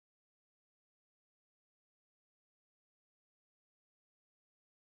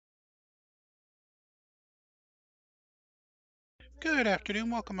Good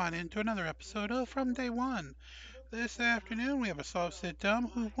afternoon. Welcome on into another episode of From Day One. This afternoon, we have a soft sit dumb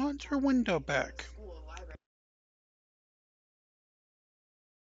who wants her window back.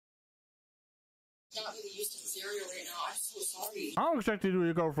 Not really used to cereal right now. I'm so sorry. How exactly do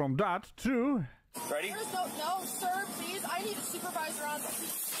you go from that to Ready? No, sir, please. I need a supervisor on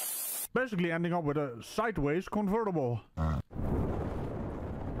this. basically ending up with a sideways convertible?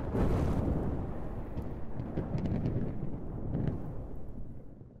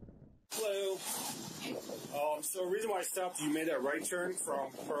 Hello. So the reason why I stopped, you made that right turn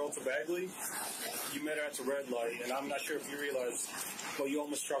from Pearl to Bagley. You made it at the red light, and I'm not sure if you realized, but you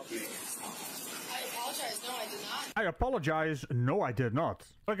almost struck me. I apologize. No, I did not. I apologize. No, I did not.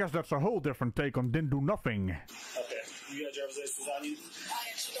 I guess that's a whole different take on didn't do nothing. Okay. You got driver's license on you? I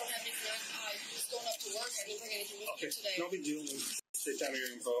actually don't have anything. I was going up to work. I didn't bring anything with me today. No big deal. Sit down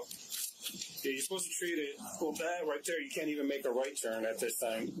your info. Yeah, you're supposed to treat it. Well, that right there, you can't even make a right turn at this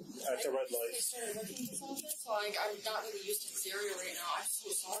time, at the red light. I started working in this office, so I'm not really used to cereal right now. I'm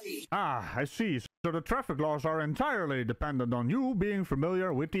so sorry. Ah, I see. So the traffic laws are entirely dependent on you being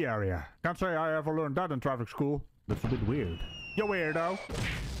familiar with the area. Can't say I ever learned that in traffic school. That's a bit weird. You weirdo.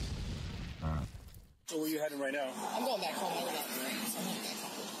 So where are you heading right now? I'm going back home. I live out in the rain, so I'm heading back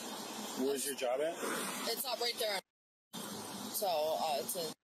home. Where's your job at? It's up right there. So, it's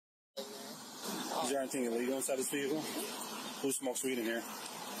a... Is there anything illegal inside this vehicle? Who smokes weed in here?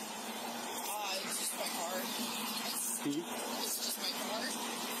 It's just my car. It's just my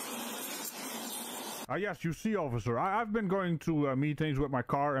car. Yes, you see, officer, I've been going to meetings with my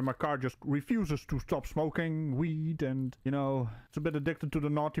car, and my car just refuses to stop smoking weed, and, you know, it's a bit addicted to the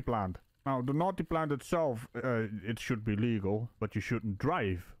naughty plant. Now, the naughty plant itself, it should be legal, but you shouldn't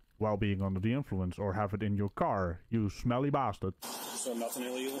drive while being under the influence or have it in your car, you smelly bastard. So nothing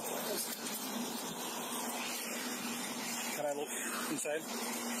illegal? Can I look inside? Again,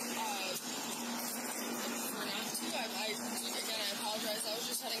 I apologize. I was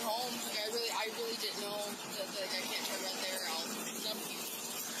just heading home. Like, I really didn't know that I can't turn right there. I'm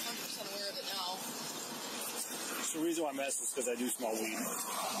 100% aware of it now. So the reason why I'm asking is because I do smell weed.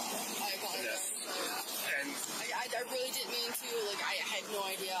 I apologize. And I really didn't mean to. Like, I had no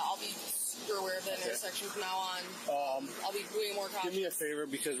idea. I'll be super aware of that intersection from now on. I'll be way more cautious. Do me a favor,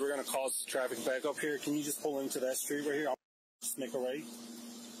 because we're going to cause traffic back up here. Can you just pull into that street right here? I'll just make a right.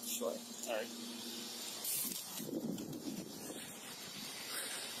 Sure. All right.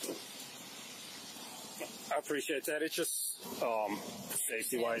 I appreciate that. It's just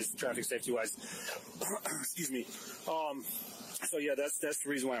safety-wise, traffic safety-wise. Excuse me. So yeah, that's the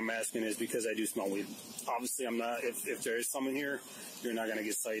reason why I'm asking, is because I do smell weed. Obviously, I'm not. If there is someone here, you're not gonna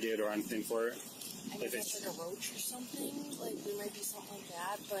get cited or anything for it. I mean, if it's like a roach or something, like there might be something like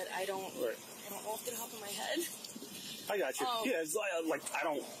that, but I don't know if it'll help in my head. I got you. Yeah, it's like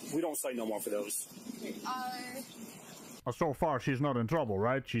we don't cite no more for those. So far, she's not in trouble,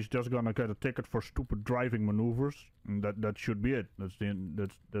 right? She's just gonna get a ticket for stupid driving maneuvers, and that should be it. That's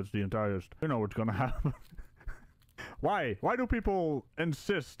the entire. You know what's gonna happen. Why? Why do people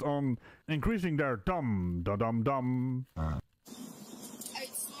insist on increasing their dumb?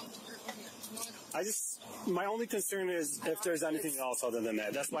 My only concern is if there's anything else other than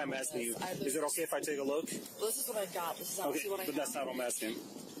that. That's why I'm asking you. Is it okay if I take a look? Well, this is what I got. This is obviously what I got. But that's not what I'm asking.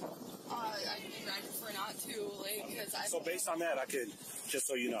 I prefer not to, like, because I... So based on that, I could, just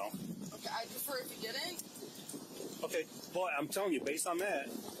so you know. Okay, I'd prefer if you didn't. Okay, well, I'm telling you, based on that...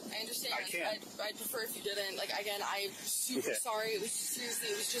 I understand. I can't. I'd prefer if you didn't. Like, again, I'm super sorry. It was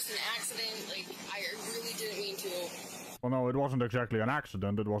just an accident. Like, I really didn't mean to. Well, no, it wasn't exactly an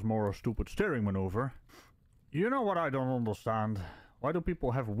accident. It was more a stupid steering maneuver. You know what I don't understand? Why do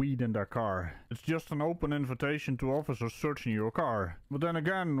people have weed in their car? It's just an open invitation to officers searching your car. But then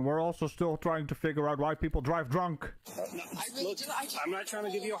again, we're also still trying to figure out why people drive drunk. I'm not trying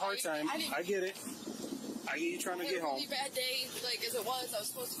to give you a hard time. I get it. I get you trying to get home. It was a really bad day, like, as it was. I was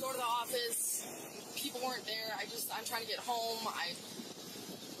supposed to go to the office. People weren't there. I'm trying to get home. I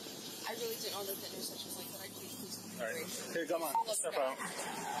really didn't know that the intersection was like that. Please. All right. Here, come on. Step out.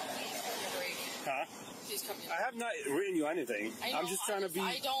 Huh? I have not written you anything. I'm just trying to be...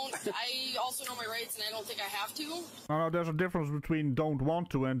 I also know my rights, and I don't think I have to. No, there's a difference between don't want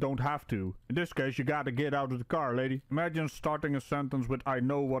to and don't have to. In this case, you gotta get out of the car, lady. Imagine starting a sentence with I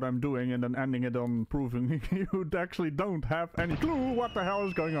know what I'm doing and then ending it on proving you actually don't have any clue what the hell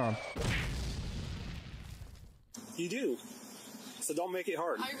is going on. You do. So don't make it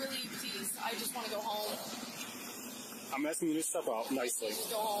hard. Please, I just want to go home. I'm asking you to step out nicely. Just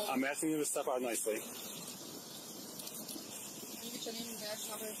go home. I'm asking you to step out nicely. Can you get your name and badge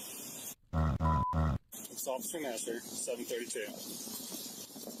number? It's Officer Nasser, 732.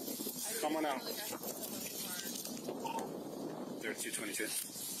 Come on out. 3222.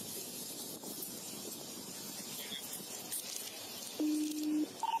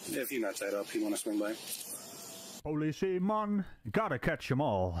 If you're not tied up, you want to swing by? Policeman, gotta catch 'em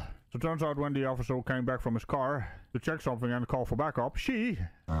all. So it turns out when the officer came back from his car to check something and call for backup, she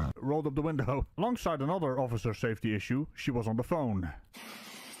rolled up the window. Alongside another officer safety issue, she was on the phone.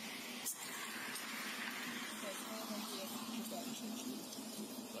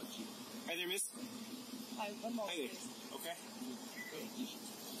 Hi there, miss. Hi, one moment, Hi there. please. Okay.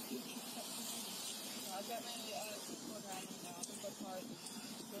 I've got my keyboard right now. I've got card.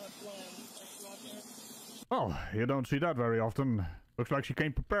 Well, you don't see that very often. Looks like she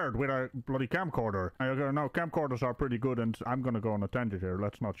came prepared with a bloody camcorder. Now, camcorders are pretty good, and I'm gonna go on a tangent here.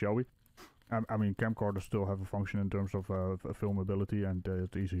 Let's not, shall we? I mean, camcorders still have a function in terms of filmability, and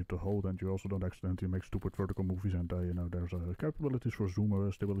it's easier to hold, and you also don't accidentally make stupid vertical movies, and, you know, there's capabilities for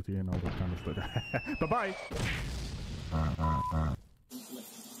zoom stability and all that kind of stuff. Bye-bye!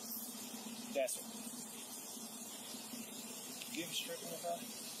 That's it. Give a strip in the car.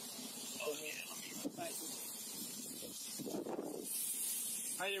 Oh, yeah.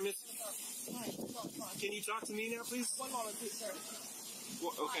 Hi there, miss. Hi, Can you talk to me now, please? one moment, please, sir.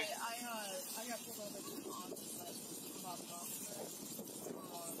 Well, okay. I got pulled over to the office about an officer.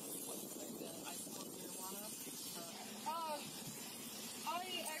 I smoked marijuana. I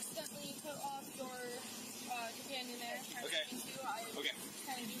accidentally cut off your companion there. Okay. I Okay.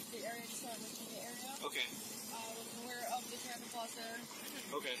 kind of used the area to start looking the area. Okay. I was aware of the traffic laws there.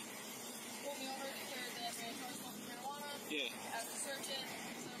 Okay. Pulled me over, declared that my car smoked marijuana. Yeah. Asked to search it.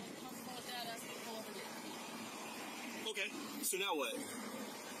 So I'm comfortable with that. Asked me to pull over again. Okay. So now what? I'm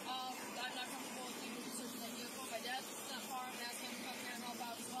not comfortable with you searching that vehicle. My dad's not far. I'm asking him to come here and help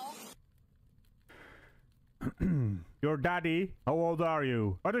out as well. Your daddy? How old are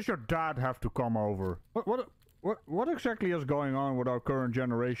you? Why does your dad have to come over? What exactly is going on with our current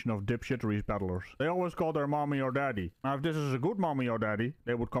generation of dipshitteries peddlers? They always call their mommy or daddy. Now, if this is a good mommy or daddy,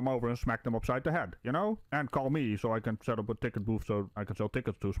 they would come over and smack them upside the head, you know? And call me so I can set up a ticket booth so I can sell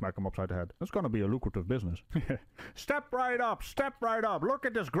tickets to smack them upside the head. That's gonna be a lucrative business. Step right up, step right up. Look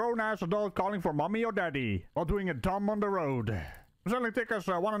at this grown-ass adult calling for mommy or daddy while doing it dumb on the road. I'm selling tickets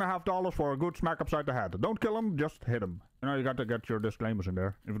 $1.50 for a good smack upside the head. Don't kill him, just hit him. You know, you got to get your disclaimers in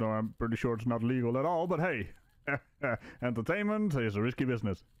there, even though I'm pretty sure it's not legal at all, but hey. Entertainment is a risky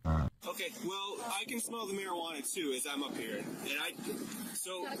business. Okay, well, I can smell the marijuana too as I'm up here.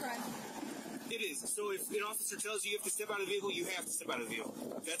 So, Not a crime. it is. So if an officer tells you you have to step out of the vehicle, you have to step out of the vehicle.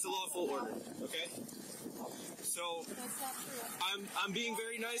 That's a lawful order, okay? So, That's not true. I'm being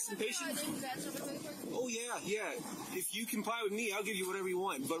very nice and patient. I didn't badge number really quick. Oh, yeah. If you comply with me, I'll give you whatever you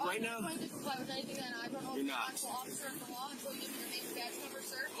want. But right now... I'm not going to comply with anything, and I don't know You're if you're not. an actual officer of the law until you give me your name and badge number,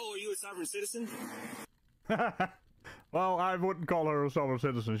 sir. Oh, are you a sovereign citizen? Well, I wouldn't call her a sovereign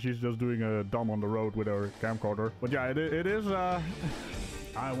citizen. She's just doing a dumb on the road with her camcorder. But yeah, it is, I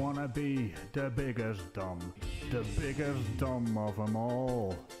wanna be the biggest dumb. The biggest dumb of them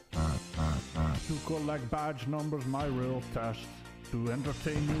all. To collect badge numbers, my real test. To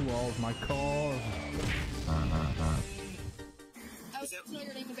entertain you all, my cause. I would like to know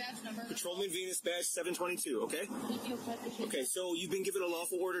your name and badge number. Patrolman Venus badge 722, okay? Thank you. Okay, so you've been given a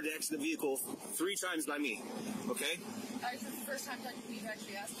lawful order to exit the vehicle 3 times by me, okay? This is the first time technically you've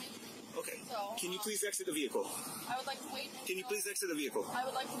actually asked me. Okay. So, Can you please exit the vehicle? I would like to wait. Can you please exit the vehicle? I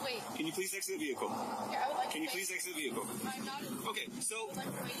would like to wait. Can you please exit the vehicle? Yeah, I would like Can to you wait. please exit the vehicle? I'm not. Okay, so I would like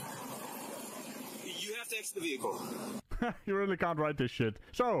to wait. you have to exit the vehicle. You really can't write this shit.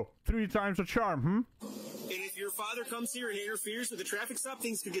 So, 3 times a charm, And if your father comes here and interferes with the traffic stop,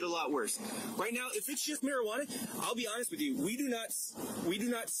 things could get a lot worse. Right now, if it's just marijuana, I'll be honest with you, we do not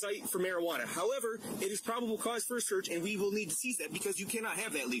cite for marijuana. However, it is probable cause for a search, and we will need to seize that because you cannot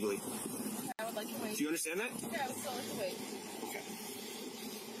have that legally. I would like to wait. Do you understand that? Yeah, I would still like to wait. Okay.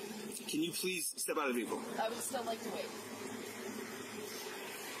 Can you please step out of the vehicle? I would still like to wait.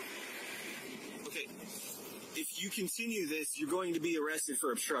 Okay. If you continue this, you're going to be arrested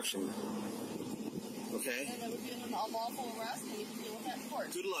for obstruction. Okay? And it would be an unlawful arrest, and we can deal with that in court.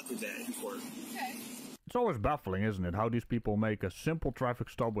 Good luck with that in court. Okay. It's always baffling, isn't it, how these people make a simple traffic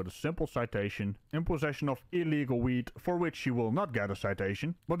stop with a simple citation, in possession of illegal weed for which you will not get a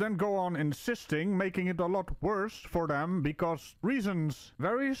citation, but then go on insisting, making it a lot worse for them because reasons.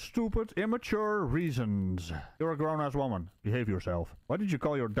 Very stupid, immature reasons. You're a grown-ass woman. Behave yourself. Why did you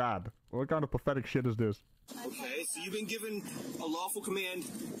call your dad? What kind of pathetic shit is this? Okay, so you've been given a lawful command.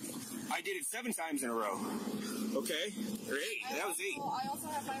 I did it 7 times in a row. Okay? Or 8. That was 8. I also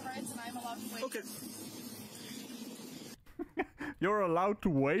have my rights, and I'm allowed to wait. Okay. You're allowed to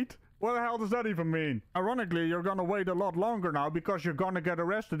wait? What the hell does that even mean? Ironically, you're gonna wait a lot longer now because you're gonna get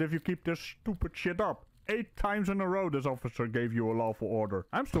arrested if you keep this stupid shit up. 8 times in a row this officer gave you a lawful order.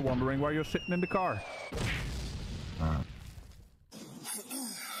 I'm still wondering why you're sitting in the car.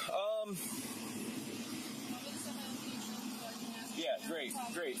 Yeah,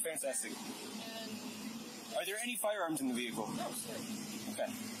 great, fantastic. Are there any firearms in the vehicle? No, sir.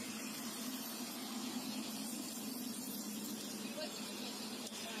 Okay.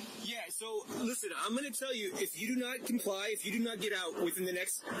 Yeah, so listen, I'm going to tell you, if you do not comply, if you do not get out within the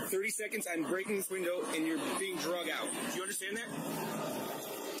next 30 seconds, I'm breaking this window and you're being drug out. Do you understand that?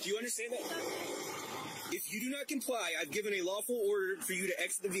 Do you understand that? If you do not comply, I've given a lawful order for you to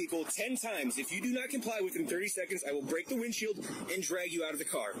exit the vehicle 10 times. If you do not comply within 30 seconds, I will break the windshield and drag you out of the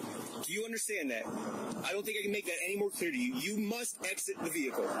car. Do you understand that? I don't think I can make that any more clear to you. You must exit the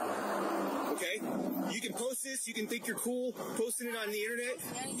vehicle. Okay? You can post this, you can think you're cool, posting it on the internet.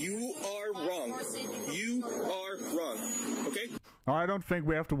 You are wrong. You are wrong. Okay? I don't think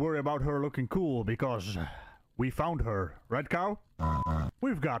we have to worry about her looking cool because we found her. Right, Cow?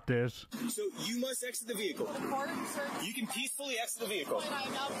 We've got this. So you must exit the vehicle. You can peacefully exit the vehicle.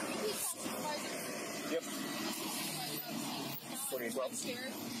 Yep. 2012. I'm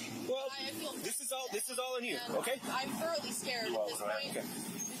scared. Well, this is all on you, okay? I'm thoroughly scared at this point. Okay.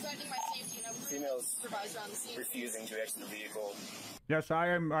 Defending my safety, and I'm Females supervisor on the scene. refusing to exit the vehicle. Yes, I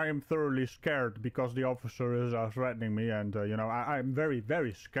am thoroughly scared because the officer is threatening me and, you know, I'm very,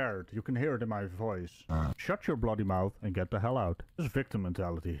 very scared. You can hear it in my voice. Shut your bloody mouth and get the hell out. This is victim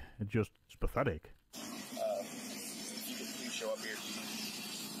mentality. It's pathetic. If you could please show up here.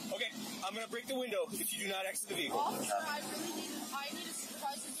 Okay, I'm gonna break the window if you do not exit the vehicle. Officer, I need a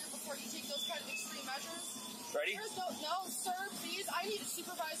supervisor here before you take those kind of extreme measures. Ready? No, sir, please. I need a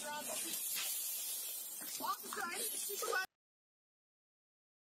supervisor on the scene. Officer, I need a supervisor.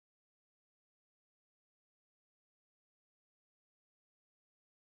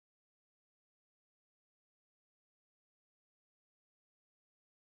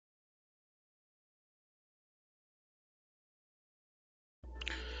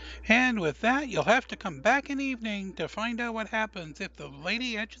 And with that, you'll have to come back in the evening to find out what happens if the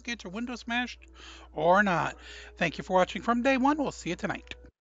lady actually gets her window smashed or not. Thank you for watching from day one. We'll see you tonight.